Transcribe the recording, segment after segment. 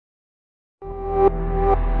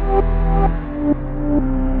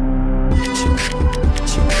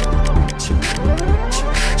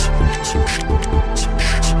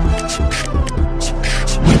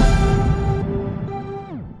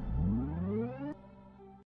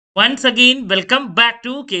Once again, welcome back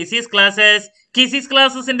to KCS Classes. KCS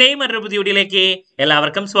Classes-ന്റെ മറ്റൊരു പുതിയ വീഡിയോയിലേക്ക്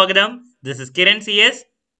എല്ലാവർക്കും സ്വാഗതം. This is Kiran CS.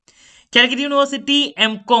 Calicut University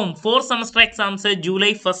MCOM 4th semester exams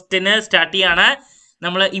July 1st start ചെയ്യാണ്.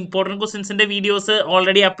 നമ്മൾ ഇമ്പോർട്ടൻറ്റ് ക്വസ്റ്റ്യൻസിന്റെ വീഡിയോസ്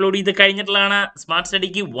ഓൾറെഡി അപ്ലോഡ് ചെയ്ത് കഴിഞ്ഞിട്ടുള്ളതാണ്. Smart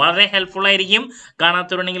സ്റ്റഡിക്ക് വളരെ ഹെൽപ്ഫുൾ ആയിരിക്കും.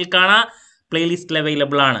 കാണാത്തവരുണ്ടെങ്കിൽ കാണാം. പ്ലേലിസ്റ്റിൽ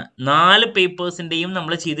അവൈലബിൾ ആണ്. 4 പേപ്പേഴ്സിന്റെയും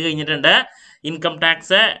നമ്മൾ ചെയ്ത് കഴിഞ്ഞിട്ടുണ്ട്. Income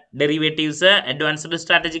tax, derivatives, advanced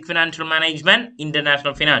strategic financial management,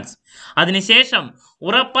 international finance. അതിനുശേഷം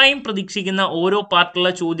ഉറപ്പായും പ്രതീക്ഷിക്കുന്ന ഓരോ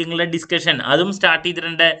പാർട്ടിലുള്ള ചോദ്യങ്ങളുടെ ഡിസ്കഷൻ അതും സ്റ്റാർട്ട്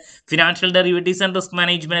ചെയ്തിട്ടുണ്ട്. ഫിനാൻഷ്യൽ ഡെറിവേറ്റീവ്സ് ആൻഡ് റിസ്ക്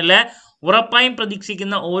മാനേജ്മെന്റിൽ ഉറപ്പായും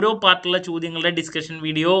പ്രതീക്ഷിക്കുന്ന ഓരോ പാർട്ടിലുള്ള ചോദ്യങ്ങളുടെ ഡിസ്കഷൻ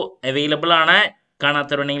വീഡിയോ അവൈലബിൾ ആണ്.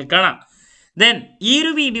 കാണാത്തവരുണ്ടെങ്കിൽ കാണാം. ദെൻ ഈ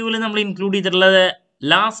ഒരു വീഡിയോയിൽ നമ്മൾ ഇൻക്ലൂഡ് ചെയ്തിട്ടുള്ളത്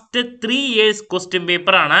ലാസ്റ്റ് 3 years ക്വസ്റ്റ്യൻ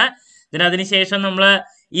പേപ്പർ ആണ്. അതിനുശേഷം നമ്മൾ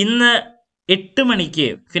ഇന്ന് 8 മണിക്ക്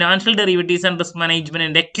ഫിനാൻഷ്യൽ ഡെറിവേറ്റീവ്സ് ആൻഡ് റിസ്ക്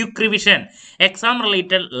മാനേജ്മെന്റിന്റെ ക്വിക്ക് റിവിഷൻ എക്സാം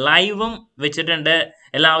റിലേറ്റഡ് ലൈവും വെച്ചിട്ടുണ്ട്.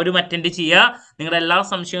 എല്ലാവരും അറ്റൻഡ് ചെയ്യുക. നിങ്ങളുടെ എല്ലാ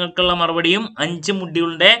സംശയങ്ങൾക്കുള്ള മറുപടിയും 5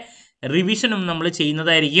 മൊഡ്യൂളിന്റെ റിവിഷനും നമ്മൾ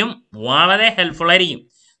ചെയ്യുന്നതായിരിക്കും. വളരെ ഹെൽപ്ഫുൾ ആയിരിക്കും.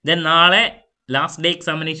 ദെൻ നാളെ ലാസ്റ്റ് ഡേ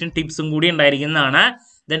എക്സാമിനേഷൻ ടിപ്സും കൂടി ഉണ്ടായിരിക്കുന്നതാണ്.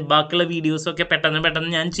 ദെൻ ബാക്കിയുള്ള വീഡിയോസൊക്കെ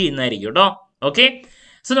പെട്ടെന്ന് ഞാൻ ചെയ്യുന്നതായിരിക്കും കേട്ടോ. ഓക്കെ,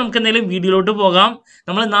 സോ നമുക്ക് എന്തെങ്കിലും വീഡിയോയിലോട്ട് പോകാം.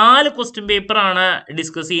 നമ്മൾ 4 ക്വസ്റ്റ്യൻ പേപ്പറാണ്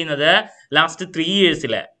ഡിസ്കസ് ചെയ്യുന്നത് ലാസ്റ്റ് 3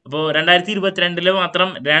 yearsൽ. അപ്പോൾ 2022 മാത്രം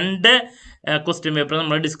 2 ക്വസ്റ്റ്യൻ പേപ്പർ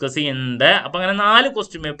നമ്മൾ ഡിസ്കസ് ചെയ്യുന്നുണ്ട്. അപ്പോൾ അങ്ങനെ 4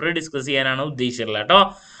 ക്വസ്റ്റ്യൻ പേപ്പർ ഡിസ്കസ് ചെയ്യാനാണ് ഉദ്ദേശിച്ചിട്ടുള്ളത് കേട്ടോ.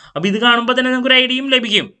 അപ്പോൾ ഇത് കാണുമ്പോൾ തന്നെ നമുക്കൊരു ഐഡിയയും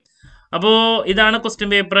ലഭിക്കും. അപ്പോൾ ഇതാണ്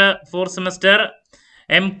question paper 4th semester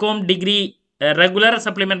MCOM degree regular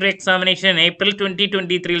supplementary examination April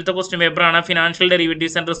 2023 question പേപ്പറാണ്. Financial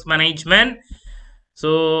derivatives and risk management. So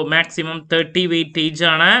maximum 30 weightage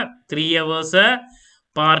ആണ്. 3 hours.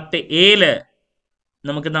 പാർട്ട് എയിൽ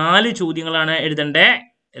നമുക്ക് 4 ചോദ്യങ്ങളാണ് എഴുതേണ്ടത്,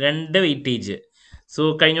 2 വെയിറ്റേജ്. സോ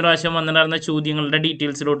കഴിഞ്ഞ പ്രാവശ്യം വന്നിട്ടുണ്ടായിരുന്ന ചോദ്യങ്ങളുടെ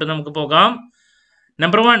ഡീറ്റെയിൽസിലോട്ട് നമുക്ക് പോകാം.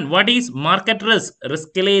 Number 1, what is market risk?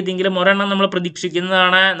 റിസ്കിൽ ഏതെങ്കിലും ഒരെണ്ണം നമ്മൾ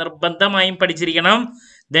പ്രതീക്ഷിക്കുന്നതാണ്, നിർബന്ധമായും പഠിച്ചിരിക്കണം.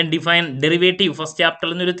 Then define derivative. ഫസ്റ്റ്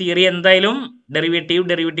ചാപ്റ്ററിൽ നിന്നൊരു തിയറി എന്തായാലും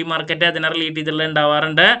ഡെറിവേറ്റീവ് മാർക്കറ്റ് അതിനെ റിലേറ്റ് ചെയ്തിട്ടുള്ള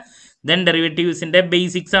ഉണ്ടാവാറുണ്ട്. ദെൻ ഡെറിവേറ്റീവ്സിന്റെ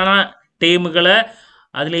ബേസിക്സ് ആണ് ടേമുകൾ.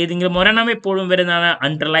 അതിലേതെങ്കിലും ഒരെണ്ണം എപ്പോഴും വരുന്നതാണ്.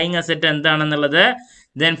 അണ്ടർലൈങ് അസറ്റ് എന്താണെന്നുള്ളത്.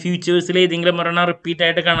 ദെൻ ഫ്യൂച്ചേഴ്സിൽ ഏതെങ്കിലും ഒരെണ്ണം റിപ്പീറ്റ്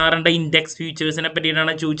ആയിട്ട് കാണാറുണ്ട്. ഇൻഡെക്സ് ഫ്യൂച്ചേഴ്സിനെ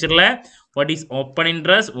പറ്റിയിട്ടാണ് ചോദിച്ചിട്ടുള്ളത്. What is open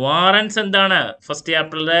interest? Warrants എന്താണ്? ഫസ്റ്റ്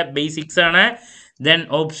ചാപ്റ്ററിലെ ബേസിക്സ് ആണ്. ദെൻ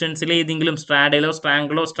ഓപ്ഷൻസിൽ ഏതെങ്കിലും സ്ട്രാഡിലോ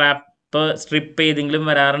സ്ട്രാങ്കിളോ സ്ട്രിപ്പ് ഏതെങ്കിലും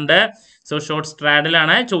വരാറുണ്ട്. സോ ഷോർട്ട്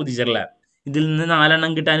സ്ട്രാഡിലാണ് ചോദിച്ചിട്ടുള്ളത്. ഇതിൽ നിന്ന് 4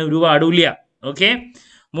 എണ്ണം കിട്ടാൻ ഒരു പാടുമില്ല. Okay,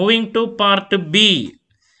 moving to part B.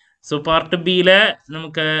 So part ബിയിൽ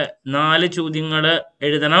നമുക്ക് 4 ചോദ്യങ്ങൾ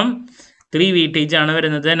എഴുതണം. 3 വെയിറ്റേജ് ആണ്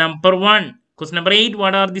വരുന്നത്. Number 1, question number 8,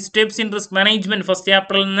 what are the steps in risk management? First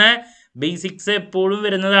ചാപ്റ്ററിൽ നിന്ന് ബേസിക്സ് എപ്പോഴും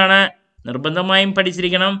വരുന്നതാണ്, നിർബന്ധമായും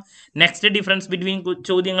പഠിച്ചിരിക്കണം. നെക്സ്റ്റ് ഡിഫറൻസ് ബിറ്റ്വീൻ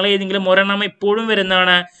ചോദ്യങ്ങൾ ഏതെങ്കിലും ഒരെണ്ണം എപ്പോഴും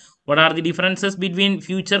വരുന്നതാണ്. What are the differences between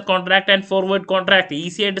future contract and forward contract?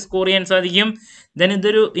 Easy ആയിട്ട് സ്കോർ ചെയ്യാൻ സാധിക്കും. ദെൻ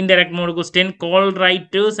ഇതൊരു indirect mode question. Call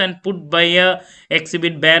writers and put by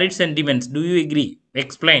exhibit ബാരിഡ് sentiments. Do you agree?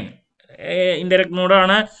 Explain. Indirect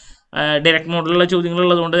മോഡാണ്. Direct മോഡിലുള്ള ചോദ്യങ്ങൾ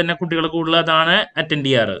ഉള്ളതുകൊണ്ട് തന്നെ കുട്ടികൾ കൂടുതൽ അതാണ് അറ്റൻഡ്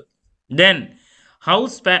ചെയ്യാറ്. Then how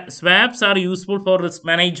swaps R useful for risk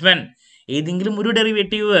management? ഏതെങ്കിലും ഒരു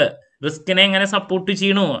ഡെറിവേറ്റീവ് റിസ്കിനെ എങ്ങനെ സപ്പോർട്ട്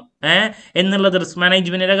ചെയ്യണോ എന്നുള്ളത്, റിസ്ക്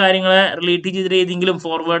മാനേജ്മെന്റിന്റെ കാര്യങ്ങൾ റിലേറ്റ് ചെയ്തിട്ട് ഏതെങ്കിലും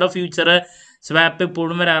ഫോർവേഡോ ഫ്യൂച്ചർ സ്വാപ്പ്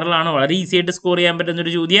എപ്പോഴും വരാറുള്ളതാണ്. വളരെ ഈസി ആയിട്ട് സ്കോർ ചെയ്യാൻ പറ്റുന്ന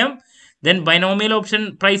ഒരു ചോദ്യം. Then binomial option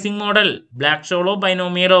pricing model, black ഷോളോ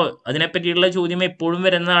ബൈനോമിയലോ അതിനെ പറ്റിയിട്ടുള്ള ചോദ്യം എപ്പോഴും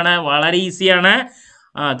വരുന്നതാണ്. വളരെ ഈസിയാണ്.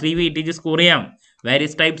 3 വെയിറ്റേജ് സ്കോർ ചെയ്യാം.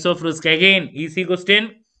 Various types of risk, again easy question.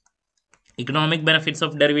 Economic benefits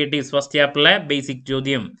of derivatives first ചാപ്റ്ററിലെ basic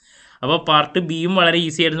ചോദ്യം. അപ്പോൾ പാർട്ട് ബിയും വളരെ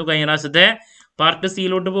ഈസി ആയിരുന്നു കഴിഞ്ഞ പ്രാവശ്യത്തെ. പാർട്ട്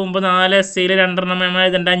സിയിലോട്ട് പോകുമ്പോൾ 4 എസ്സേയിൽ 2 എണ്ണം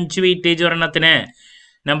എഴുതേണ്ട, 5 വെയിറ്റേജ് ഒരെണ്ണത്തിന്.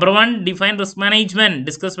 Number 1, define risk management.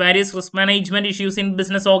 Discuss various risk management issues in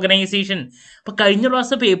business organisation. അപ്പോൾ കഴിഞ്ഞ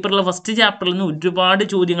പ്രാവശ്യം പേപ്പറിലെ ഫസ്റ്റ് ചാപ്റ്ററിൽ നിന്ന് ഒരുപാട്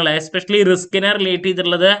ചോദ്യങ്ങൾ എസ്പെഷ്യലി റിസ്കിനെ റിലേറ്റ്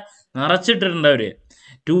ചെയ്തിട്ടുള്ളത് നിറച്ചിട്ടിട്ടുണ്ട് അവർ.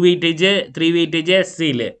 2 വെയിറ്റേജ് 3 വെയിറ്റേജ്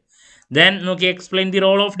എസ്സേയിൽ. ദെൻ നോക്കി explain the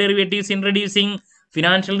role of derivatives in reducing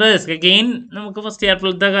financial risk. Again നമുക്ക് ഫസ്റ്റ്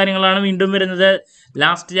ചാപ്റ്ററിലത്തെ കാര്യങ്ങളാണ് വീണ്ടും വരുന്നത്.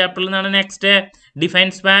 ലാസ്റ്റ് ചാപ്റ്ററിൽ നിന്നാണ് next. Define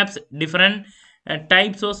swaps, different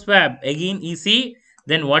types of swap, again easy.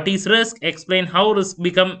 Then what is risk? Explain how risk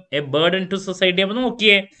become A burden to society. അപ്പോൾ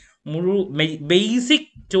നോക്കിയേ, basic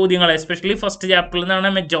ചോദ്യങ്ങൾ especially first ചാപ്റ്ററിൽ നിന്നാണ്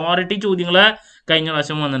മെജോറിറ്റി ചോദ്യങ്ങൾ കഴിഞ്ഞ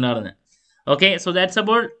പ്രാവശ്യം വന്നിട്ടുണ്ടായിരുന്നത്. Okay, so that's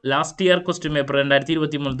about last year question paper.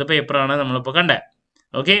 2023 പേപ്പറാണ് നമ്മളിപ്പോൾ കണ്ടത്.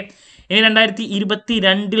 ഓക്കെ, ഇനി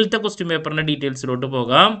 2022 ക്വസ്റ്റ്യൻ പേപ്പറിന്റെ ഡീറ്റെയിൽസിലോട്ട്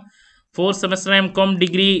പോകാം. 4th semester MCOM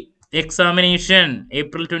degree examination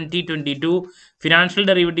April 2022, financial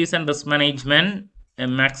derivatives and risk management,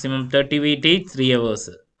 maximum 30 weightage, 3 hours.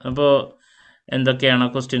 അപ്പോൾ എന്തൊക്കെയാണ്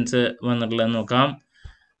ക്വസ്റ്റ്യൻസ് വന്നിട്ടുള്ളതെന്ന് നോക്കാം.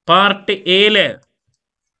 പാർട്ട് എയില്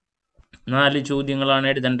 4 ചോദ്യങ്ങളാണ്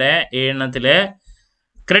എഴുതേണ്ടത്. 7 എണ്ണത്തില്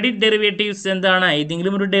ക്രെഡിറ്റ് ഡെറിവേറ്റീവ്സ് എന്താണ്?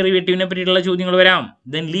 ഏതെങ്കിലും ഒരു ഡെറിവേറ്റീവിനെ പറ്റിയിട്ടുള്ള ചോദ്യങ്ങൾ വരാം.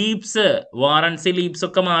 ദെൻ ലീപ്സ്, വാറൻസി, ലീപ്സ്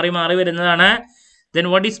ഒക്കെ മാറി മാറി വരുന്നതാണ്. Then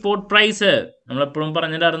what is spot price? നമ്മളെപ്പോഴും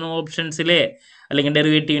പറഞ്ഞിട്ടായിരുന്നു ഓപ്ഷൻസിലെ അല്ലെങ്കിൽ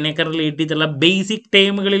ഡെറിവേറ്റീവിനെയൊക്കെ റിലേറ്റ് ചെയ്തിട്ടുള്ള ബേസിക്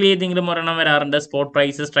ടേമുകളിൽ ഏതെങ്കിലും ഒരെണ്ണം വരാറുണ്ട്. Spot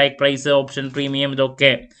price, strike price, option premium,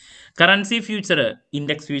 ഇതൊക്കെ. കറൻസി ഫ്യൂച്ചർ,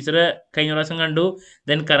 ഇൻഡെക്സ് ഫ്യൂച്ചർ കഴിഞ്ഞ പ്രാവശ്യം കണ്ടു.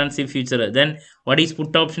 Then currency future. Then what is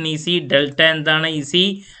puttu option easy? Delta എന്താണ് easy?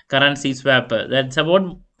 Currency swap. That's about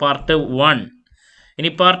part 1. ഇനി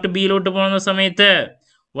പാർട്ട് ബിയിലോട്ട് പോകുന്ന സമയത്ത്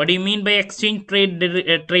what do you mean by exchange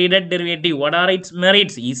traded derivative? What are its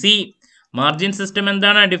merits? Easy. Margin system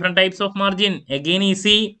എന്താണ്? Different types of margin, again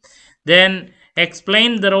easy. Then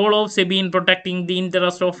explain the role of SEBI in protecting the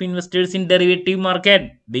interest of investors in derivative market,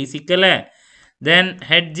 basically. Then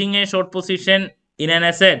hedging a short position in an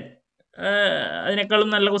asset, അതിനേക്കാളും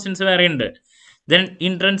നല്ല questions വേറെ ഉണ്ട്. Then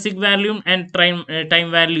intrinsic value and time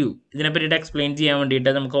value, ഇതിനെപ്പറ്റിയിട്ട് explain ചെയ്യാൻ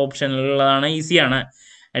വേണ്ടിയിട്ട് നമുക്ക് ഓപ്ഷനിലുള്ളതാണ്, ഈസിയാണ്.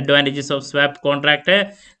 Advantages of swap contract.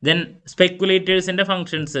 Then സ്പെക്കുലേറ്റേഴ്സിൻ്റെ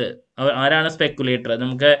functions, ആരാണ് speculator?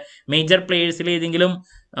 നമുക്ക് മേജർ പ്ലേയേഴ്സിൽ ഏതെങ്കിലും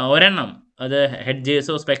ഒരെണ്ണം, അത്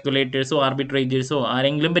ഹെഡ്ജേഴ്സോ സ്പെക്കുലേറ്റേഴ്സോ ആർബിട്രേജേഴ്സോ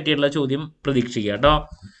ആരെങ്കിലും പറ്റിയിട്ടുള്ള ചോദ്യം പ്രതീക്ഷിക്കുക കേട്ടോ.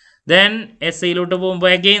 ദെൻ എസ് ഐയിലോട്ട് പോകുമ്പോൾ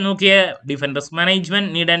again Nokia different risk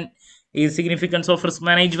management, need and ഈ സിഗ്നിഫിക്കൻസ് ഓഫ് റിസ്ക്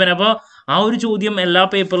മാനേജ്മെൻറ്റ്. അപ്പോൾ ആ ഒരു ചോദ്യം എല്ലാ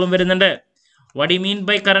പേപ്പറിലും വരുന്നുണ്ട്. What do you mean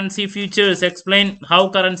by currency futures? Explain how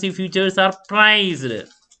currency futures are priced.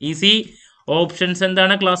 Easy. Options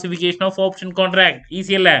എന്താണ്? Classification of option contract.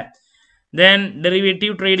 Easy അല്ലേ? Then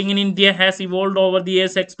derivative trading in India has evolved over the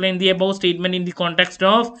years. Explain the above statement in the context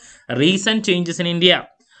of recent changes in India.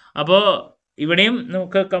 അപ്പോൾ ഇവിടെയും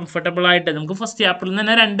നമുക്ക് comfortable ആയിട്ട് നമുക്ക് first ചാപ്റ്ററിൽ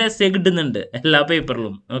തന്നെ 2 essay കിട്ടുന്നുണ്ട് എല്ലാ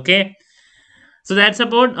പേപ്പറിലും. ഓക്കെ, സോ ദാറ്റ്സ്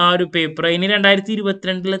അബൌട്ട് ആ ഒരു പേപ്പർ. ഇനി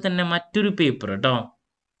 2022 തന്നെ മറ്റൊരു പേപ്പർ കേട്ടോ,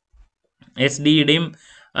 എസ് ഡിയുടെയും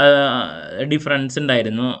ഡിഫറൻസ്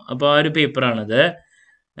ഉണ്ടായിരുന്നു. അപ്പോൾ ആ ഒരു പേപ്പറാണത്.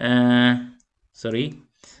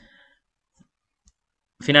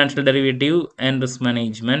 Financial derivative and risk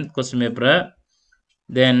management question paper.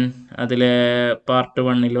 Then അതിൽ പാർട്ട്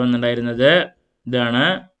 1 വന്നിട്ടുണ്ടായിരുന്നത് ഇതാണ്.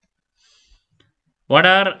 What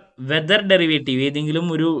are whether derivative? ഏതെങ്കിലും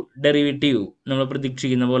ഒരു ഡെറിവേറ്റീവ് നമ്മൾ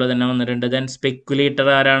പ്രതീക്ഷിക്കുന്ന പോലെ തന്നെ വന്നിട്ടുണ്ട്. ദെൻ സ്പെക്കുലേറ്റർ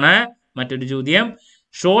ആരാണ്? മറ്റൊരു ചോദ്യം.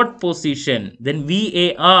 Short position. ദെൻ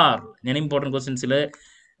VAR, ഞാൻ ഇമ്പോർട്ടൻറ്റ് ക്വസ്റ്റ്യൻസിൽ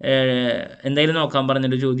എന്തായാലും നോക്കാൻ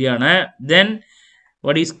പറഞ്ഞൊരു ചോദ്യമാണ്. Then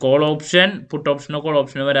what is call option? Puttu ഓപ്ഷനോ call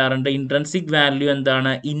ഓപ്ഷനോ വരാറുണ്ട്. ഇൻട്രൻസിക് വാല്യൂ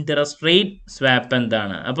എന്താണ്? ഇൻട്രസ്റ്റ് റേറ്റ് സ്വാപ്പ്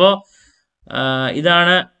എന്താണ്? അപ്പോൾ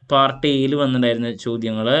ഇതാണ് പാർട്ട് എയിൽ വന്നിട്ടുണ്ടായിരുന്ന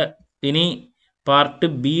ചോദ്യങ്ങൾ. ഇനി പാർട്ട്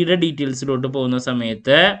ബിയുടെ ഡീറ്റെയിൽസിലോട്ട് പോകുന്ന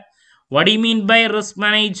സമയത്ത് what do you mean by risk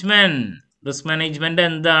management? Risk management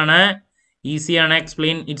എന്താണ്? ഈസിയാണ്.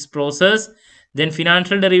 Explain its process. Then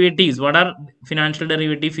financial derivatives. What are financial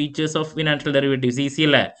derivative features of financial derivatives? Easy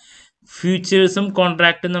അല്ലേ? ഫ്യൂച്ചേഴ്സും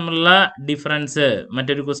കോൺട്രാക്റ്റും തമ്മിലുള്ള ഡിഫറൻസ്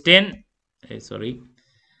മറ്റൊരു ക്വസ്റ്റ്യൻ.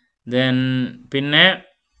 ദെൻ പിന്നെ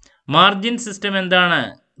മാർജിൻ സിസ്റ്റം എന്താണ്?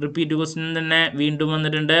 റിപ്പീറ്റ് ക്വസ്റ്റ്യൻ തന്നെ വീണ്ടും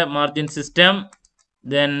വന്നിട്ടുണ്ട്. Margin system.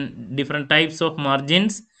 Then different types of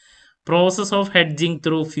margins. Process of hedging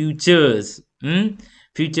through futures.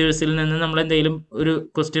 ഫ്യൂച്ചേഴ്സിൽ നിന്ന് നമ്മൾ എന്തെങ്കിലും ഒരു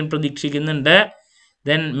ക്വസ്റ്റ്യൻ പ്രതീക്ഷിക്കുന്നുണ്ട്.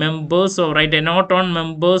 Then members of, write a note on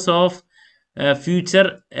members of future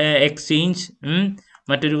exchange.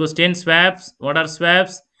 മറ്റൊരു question. Swaps. What are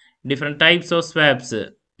swaps? Different types of swaps.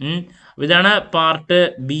 ഇതാണ് part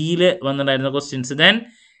ബിയിൽ വന്നിട്ടുണ്ടായിരുന്ന questions. Then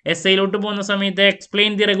S ഐയിലോട്ട് പോകുന്ന സമയത്ത്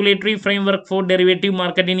explain the regulatory framework four derivative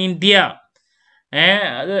market in India.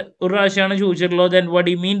 അത് ഒരു പ്രാവശ്യമാണ് ചോദിച്ചിട്ടുള്ളത്. Then what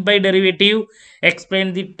you mean by derivative?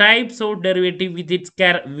 Explain the types of derivative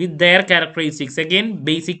with their characteristics. Again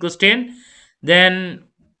basic question. Then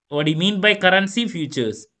what do you mean by currency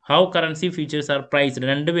futures? How currency futures are priced?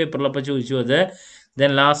 2 പേപ്പറിലപ്പോൾ ചോദിച്ചു അത്.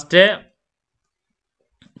 Then last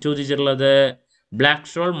ചോദിച്ചിട്ടുള്ളത്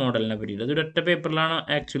black shawl മോഡലിനെ പറ്റിയിട്ട്. അതൊരു ഒറ്റ പേപ്പറിലാണ്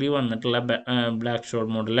actually വന്നിട്ടുള്ള black shawl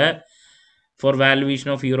model four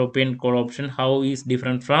valuation of European call option. How is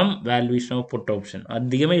different from valuation of puttu option.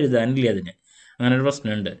 അധികം എഴുതാനില്ല അതിന്, അങ്ങനെ ഒരു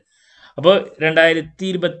പ്രശ്നമുണ്ട്. അപ്പോൾ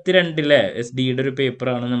 2022 എസ് ഡിയുടെ ഒരു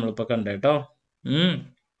പേപ്പറാണ് നമ്മളിപ്പോൾ കണ്ടത് കേട്ടോ.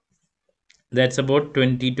 That's about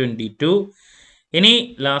 2022. ഇനി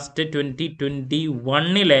ലാസ്റ്റ്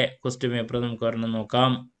 2021 ക്വസ്റ്റ്യൻ പേപ്പർ നമുക്ക് ഒരെണ്ണം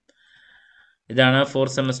നോക്കാം. ഇതാണ്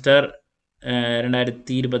 4th semester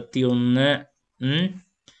 2021.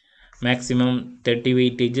 Maximum 30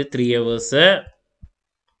 weightage, 3 hours.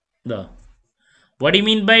 ഇതാ what you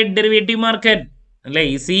mean by derivative market അല്ലേ?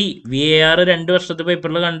 ഈസി. VAR 2 വർഷത്തെ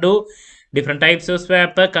പേപ്പറിൽ കണ്ടു. Different types of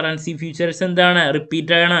swap. Currency futures എന്താണ്?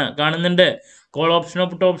 റിപ്പീറ്റ് ആണ് കാണുന്നുണ്ട്. കോൾ ഓപ്ഷനോ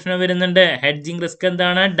പുട്ട് ഓപ്ഷനോ വരുന്നുണ്ട്. ഹെഡ്ജിങ് റിസ്ക്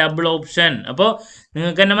എന്താണ്? Double option. അപ്പോൾ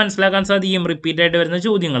നിങ്ങൾക്ക് തന്നെ മനസ്സിലാക്കാൻ സാധിക്കും റിപ്പീറ്റ് ആയിട്ട് വരുന്ന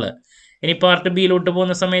ചോദ്യങ്ങൾ. ഇനി പാർട്ട് ബിയിലോട്ട്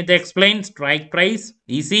പോകുന്ന സമയത്ത് explain, strike price,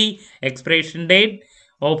 easy, expiration date,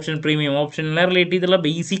 option premium, ഓപ്ഷനിലെ relate ചെയ്തുള്ള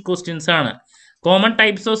ബേസിക് ക്വസ്റ്റ്യൻസ് ആണ്. കോമൺ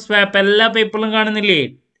ടൈപ്സ് ഓഫ് സ്വാപ്പ് എല്ലാ പേപ്പറിലും കാണുന്നില്ലേ?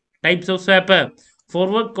 Types of swap,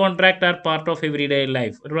 forward contract are part of every day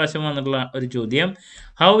life, ഒരു പ്രാവശ്യം വന്നിട്ടുള്ള ഒരു ചോദ്യം.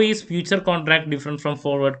 How is future contract different from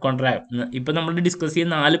forward contract? ഇപ്പം നമ്മൾ ഡിസ്കസ്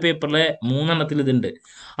ചെയ്യുന്ന 4 പേപ്പറിൽ 3 ഇതുണ്ട്.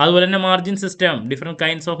 അതുപോലെ തന്നെ margin system, different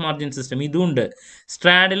kinds of margin system ഇതും ഉണ്ട്.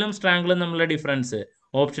 സ്ട്രാഡിലും സ്ട്രാങ്കിളും തമ്മിലുള്ള ഡിഫറൻസ്,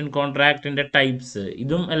 ഓപ്ഷൻ കോൺട്രാക്റ്റിൻ്റെ ടൈപ്സ്,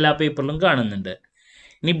 ഇതും എല്ലാ പേപ്പറിലും കാണുന്നുണ്ട്.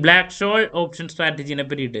 ഇനി ബ്ലാക്ക് ഷോൾ ഓപ്ഷൻ സ്ട്രാറ്റജീനെ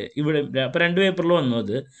പറ്റിയിട്ട് ഇവിടെ അപ്പോൾ 2 പേപ്പറിൽ വന്നു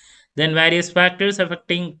അത്. Then various factors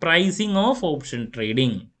affecting pricing of option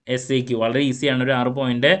trading, SAQ വളരെ ഈസിയാണ്, ഒരു 6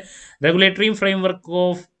 point. Regulatory framework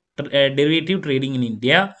of derivative trading in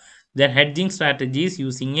India, then hedging strategies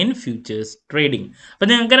using in futures trading. അപ്പം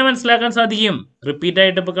നിങ്ങൾക്ക് തന്നെ മനസ്സിലാക്കാൻ സാധിക്കും, റിപ്പീറ്റ്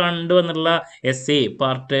ആയിട്ട് ഇപ്പോൾ കണ്ടുവന്നുള്ള SA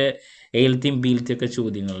പാർട്ട് എയിലത്തെയും ബിയിലത്തെയും ഒക്കെ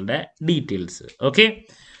ചോദ്യങ്ങളുടെ ഡീറ്റെയിൽസ്. ഓക്കെ,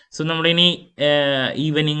 സോ നമ്മളിനി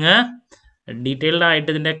ഈവനിങ് ഡീറ്റെയിൽഡ് ആയിട്ട്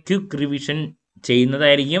ഇതിൻ്റെ ക്വിക്ക് റിവിഷൻ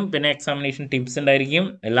ചെയ്യുന്നതായിരിക്കും. പിന്നെ എക്സാമിനേഷൻ ടിപ്സ് ഉണ്ടായിരിക്കും,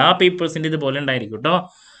 എല്ലാ പേപ്പേഴ്സിൻ്റെ ഇതുപോലെ ഉണ്ടായിരിക്കും കേട്ടോ.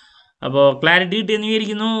 അപ്പോൾ ക്ലാരിറ്റി കിട്ടിയെന്ന്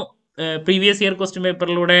വിചാരിക്കുന്നു. പ്രീവിയസ് ഇയർ ക്വസ്റ്റ്യൻ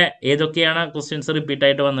പേപ്പറിലൂടെ ഏതൊക്കെയാണ് ക്വസ്റ്റ്യൻസ് റിപ്പീറ്റ്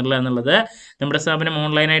ആയിട്ട് വന്നിട്ടുള്ളത് എന്നുള്ളത്. നമ്മുടെ സ്ഥാപനം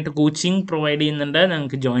ഓൺലൈനായിട്ട് കോച്ചിങ് പ്രൊവൈഡ് ചെയ്യുന്നുണ്ട്,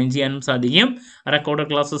 നിങ്ങൾക്ക് ജോയിൻ ചെയ്യാനും സാധിക്കും. റെക്കോർഡ്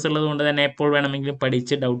ക്ലാസ്സസ് ഉള്ളത് കൊണ്ട് തന്നെ എപ്പോൾ വേണമെങ്കിലും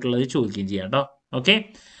പഠിച്ച് ഡൗട്ട് ഉള്ളത് ചോദിക്കുകയും ചെയ്യാം കേട്ടോ. ഓക്കെ,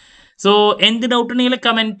 സോ എന്ത് ഡൗട്ട് ഉണ്ടെങ്കിലും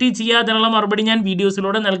കമൻറ്റ് ചെയ്യുക, അതിനുള്ള മറുപടി ഞാൻ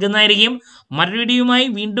വീഡിയോസിലൂടെ നൽകുന്നതായിരിക്കും. മറ്റൊരു വീഡിയോയുമായി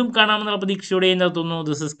വീണ്ടും കാണാമെന്നുള്ള പ്രതീക്ഷയോടെ നിർത്തുന്നു.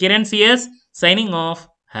 This is Kiran CS signing off.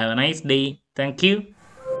 Have A nice day. Thank you.